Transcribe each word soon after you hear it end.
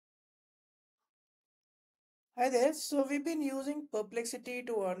Hi there. So we've been using Perplexity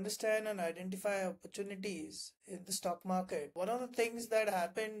to understand and identify opportunities in the stock market. One of the things that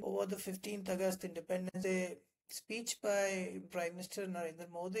happened over the 15th August Independence Day speech by Prime Minister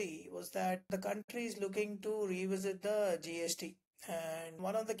Narendra Modi was that the country is looking to revisit the GST. And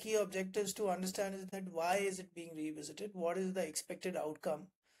one of the key objectives to understand is that why is it being revisited? What is the expected outcome?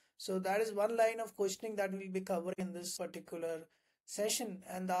 So that is one line of questioning that we'll be covering in this particular session,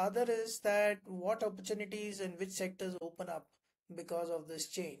 and the other is that what opportunities and which sectors open up because of this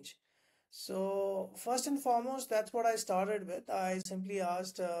change. So first and foremost, that's what I started with. I simply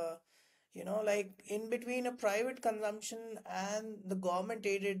asked, like in between a private consumption and the government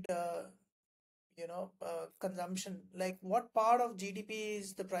aided consumption, like what part of GDP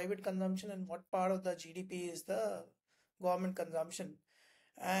is the private consumption and what part of the GDP is the government consumption.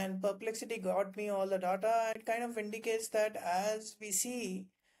 And Perplexity got me all the data. It kind of indicates that as we see,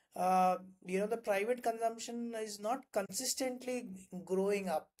 the private consumption is not consistently growing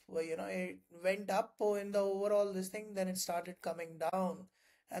up. Well, it went up in the overall this thing, then it started coming down,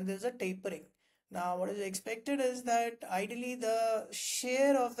 and there's a tapering. Now, what is expected is that ideally the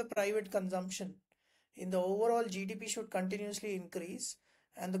share of the private consumption in the overall GDP should continuously increase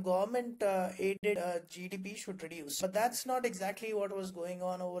and the government aided GDP should reduce. But that's not exactly what was going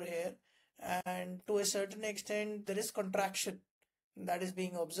on over here. And to a certain extent, there is contraction that is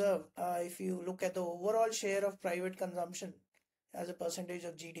being observed. If you look at the overall share of private consumption as a percentage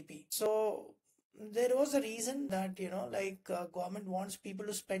of GDP. So there was a reason that, government wants people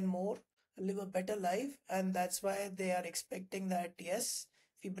to spend more, live a better life. And that's why they are expecting that, yes,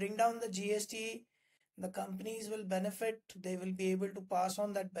 if you bring down the GST, the companies will benefit. They will be able to pass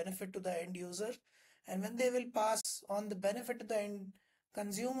on that benefit to the end user. And when they will pass on the benefit to the end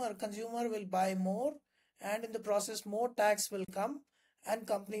consumer will buy more. And in the process, more tax will come and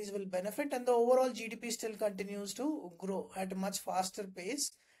companies will benefit. And the overall GDP still continues to grow at a much faster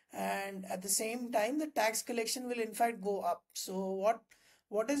pace. And at the same time, the tax collection will in fact go up. So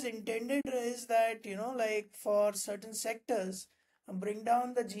what is intended is that, like for certain sectors, bring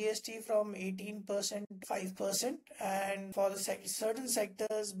down the GST from 18% to 5%, and for the certain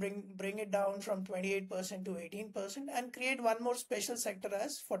sectors bring it down from 28% to 18% and create one more special sector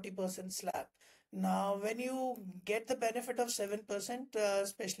as 40% slab. Now when you get the benefit of 7%,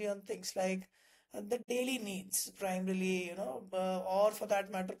 especially on things like the daily needs primarily, or for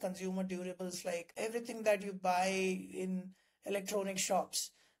that matter consumer durables like everything that you buy in electronic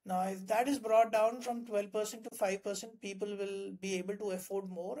shops. Now, if that is brought down from 12% to 5%, people will be able to afford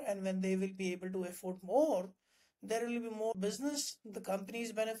more. And when they will be able to afford more, there will be more business, the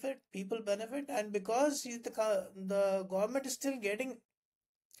companies benefit, people benefit. And because the government is still getting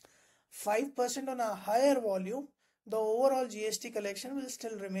 5% on a higher volume, the overall GST collection will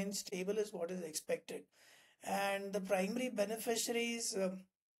still remain stable, is what is expected. And the primary beneficiaries, in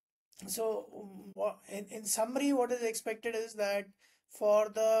summary, what is expected is that for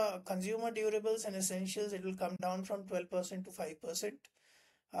the consumer durables and essentials, it will come down from 12% to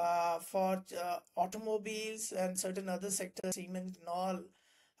 5%. For automobiles and certain other sectors, cement and all,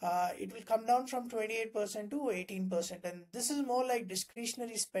 it will come down from 28% to 18%. And this is more like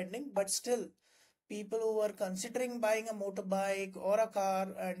discretionary spending, but still, people who are considering buying a motorbike or a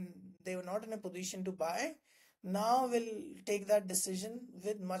car and they were not in a position to buy, now will take that decision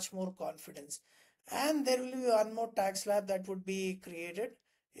with much more confidence. And there will be one more tax slab that would be created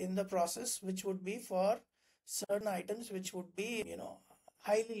in the process, which would be for certain items which would be,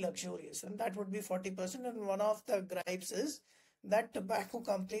 highly luxurious, and that would be 40%. And one of the gripes is that tobacco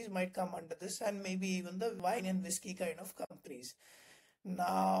companies might come under this, and maybe even the wine and whiskey kind of companies.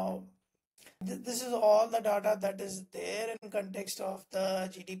 Now, this is all the data that is there in context of the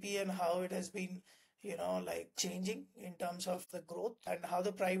GDP and how it has been, like changing in terms of the growth and how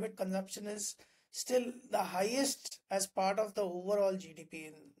the private consumption is still the highest as part of the overall GDP.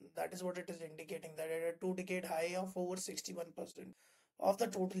 And that is what it is indicating, that at a 2 decade high of over 61% of the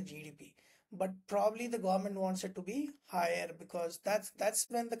total GDP. But probably the government wants it to be higher because that's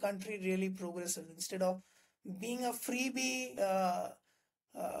when the country really progresses instead of being a freebie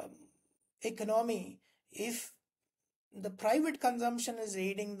um economy. If the private consumption is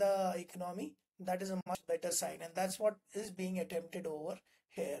aiding the economy, that is a much better sign, and that's what is being attempted over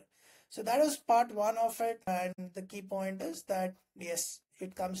here. So that was part one of it, and the key point is that yes,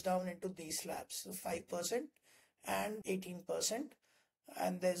 it comes down into these slabs, so 5% and 18%,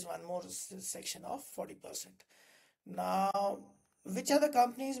 and there's one more section of 40%. Now, which are the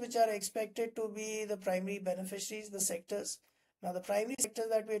companies which are expected to be the primary beneficiaries, the sectors? Now, the primary sectors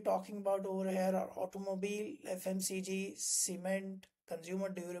that we're talking about over here are automobile, FMCG, cement, consumer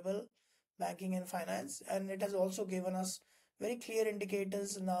durable, banking and finance, and it has also given us very clear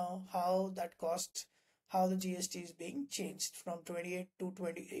indicators now how that cost, how the GST is being changed from 28 to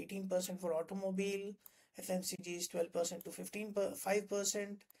 18% for automobile, FMCG is 12% to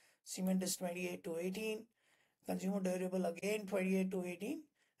 5%, cement is 28 to 18, consumer durable again 28 to 18,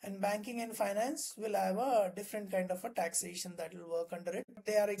 and banking and finance will have a different kind of a taxation that will work under it.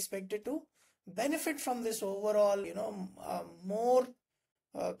 They are expected to benefit from this overall, more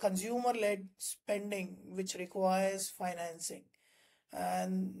consumer-led spending which requires financing.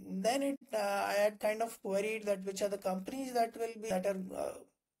 And then I had kind of queried that which are the companies that are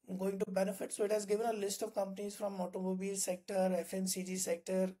going to benefit. So it has given a list of companies from automobile sector, FMCG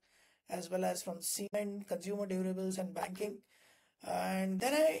sector, as well as from cement, consumer durables, and banking. And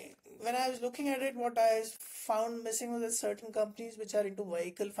then when I was looking at it, what I found missing was that certain companies which are into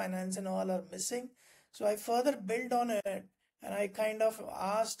vehicle finance and all are missing. So I further built on it, and I kind of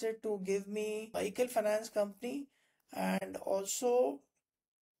asked it to give me vehicle finance company, and also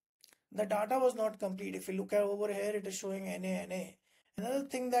the data was not complete. If you look at over here, it is showing NA. Another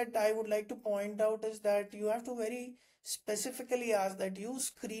thing that I would like to point out is that you have to very specifically ask that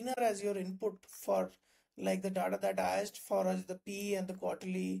use screener as your input for like the data that I asked for as the P and the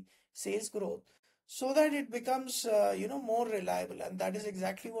quarterly sales growth, so that it becomes more reliable, and that is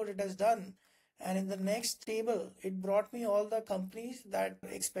exactly what it has done. And in the next table, it brought me all the companies that are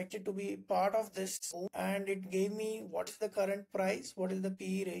expected to be part of this, and it gave me what is the current price, what is the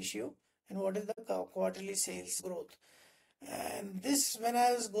PE ratio, and what is the quarterly sales growth. And this, when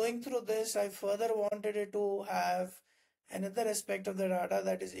I was going through this, I further wanted it to have another aspect of the data,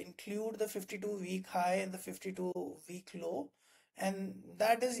 that is include the 52-week high and the 52-week low. And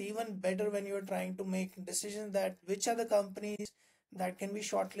that is even better when you're trying to make decisions that which are the companies that can be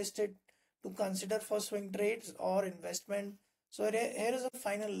shortlisted to consider for swing trades or investment. So here is a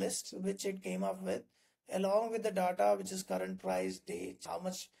final list which it came up with, along with the data which is current price, date, how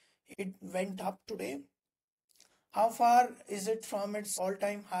much it went up today, how far is it from its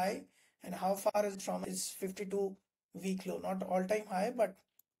all-time high, and how far is it from its 52-week low, not all-time high but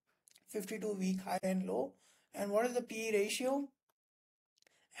 52-week high and low, and what is the PE ratio,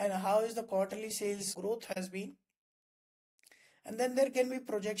 and how is the quarterly sales growth has been. And then there can be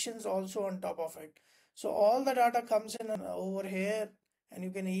projections also on top of it. So all the data comes in over here, and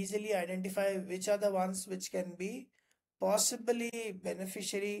you can easily identify which are the ones which can be possibly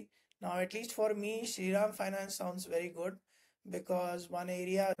beneficiary. Now, at least for me, Shriram Finance sounds very good, because one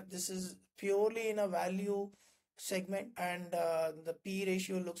area, this is purely in a value segment, and the P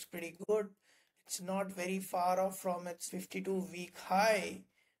ratio looks pretty good. It's not very far off from its 52-week high,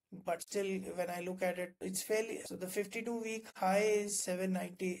 but still when I look at it, it's fairly, so the 52-week high is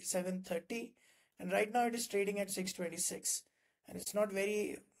 790, 730, and right now it is trading at 626, and it's not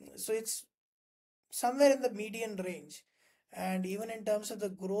very, so it's somewhere in the median range. And even in terms of the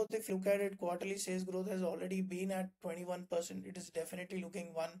growth, if you look at it, quarterly sales growth has already been at 21%. It is definitely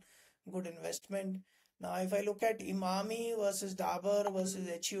looking one good investment. Now, if I look at Imami versus Dabur versus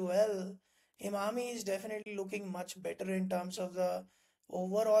HUL, Imami is definitely looking much better in terms of the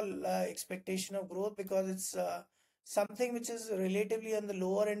overall expectation of growth, because it's something which is relatively on the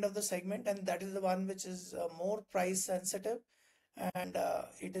lower end of the segment, and that is the one which is more price sensitive. And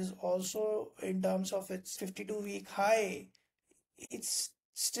it is also in terms of its 52-week high, it's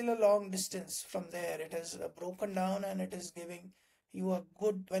still a long distance from there. It has broken down, and it is giving you a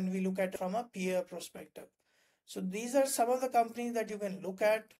good when we look at it from a peer perspective. So these are some of the companies that you can look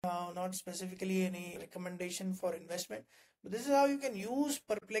at. Not specifically any recommendation for investment, but this is how you can use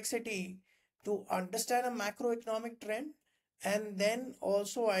Perplexity to understand a macroeconomic trend, and then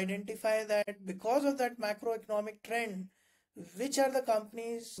also identify that because of that macroeconomic trend, which are the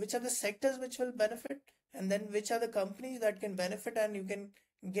companies, which are the sectors which will benefit, and then which are the companies that can benefit, and you can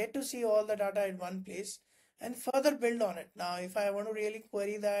get to see all the data in one place and further build on it. Now, if I want to really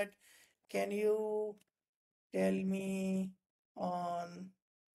query that, can you tell me on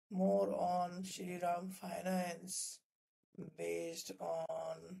more on Shriram Finance based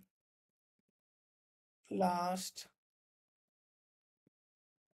on last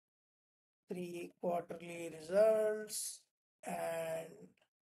 3 quarterly results and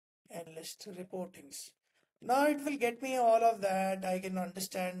analyst reportings. Now it will get me all of that. I can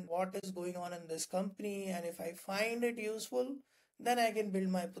understand what is going on in this company, and if I find it useful, then I can build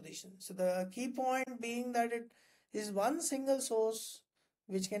my position. So the key point being that it is one single source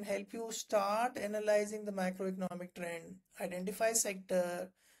which can help you start analyzing the macroeconomic trend, identify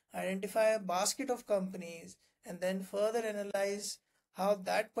sector, identify a basket of companies, and then further analyze how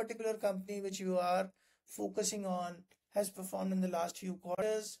that particular company which you are focusing on has performed in the last few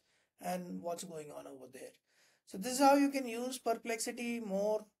quarters, and what's going on over there. So this is how you can use Perplexity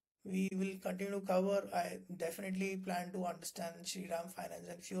more. We will continue to cover. I definitely plan to understand Shriram Finance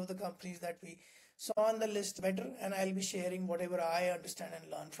and few of the companies that we saw on the list better, and I'll be sharing whatever I understand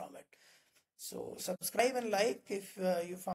and learn from it. So subscribe and like if you found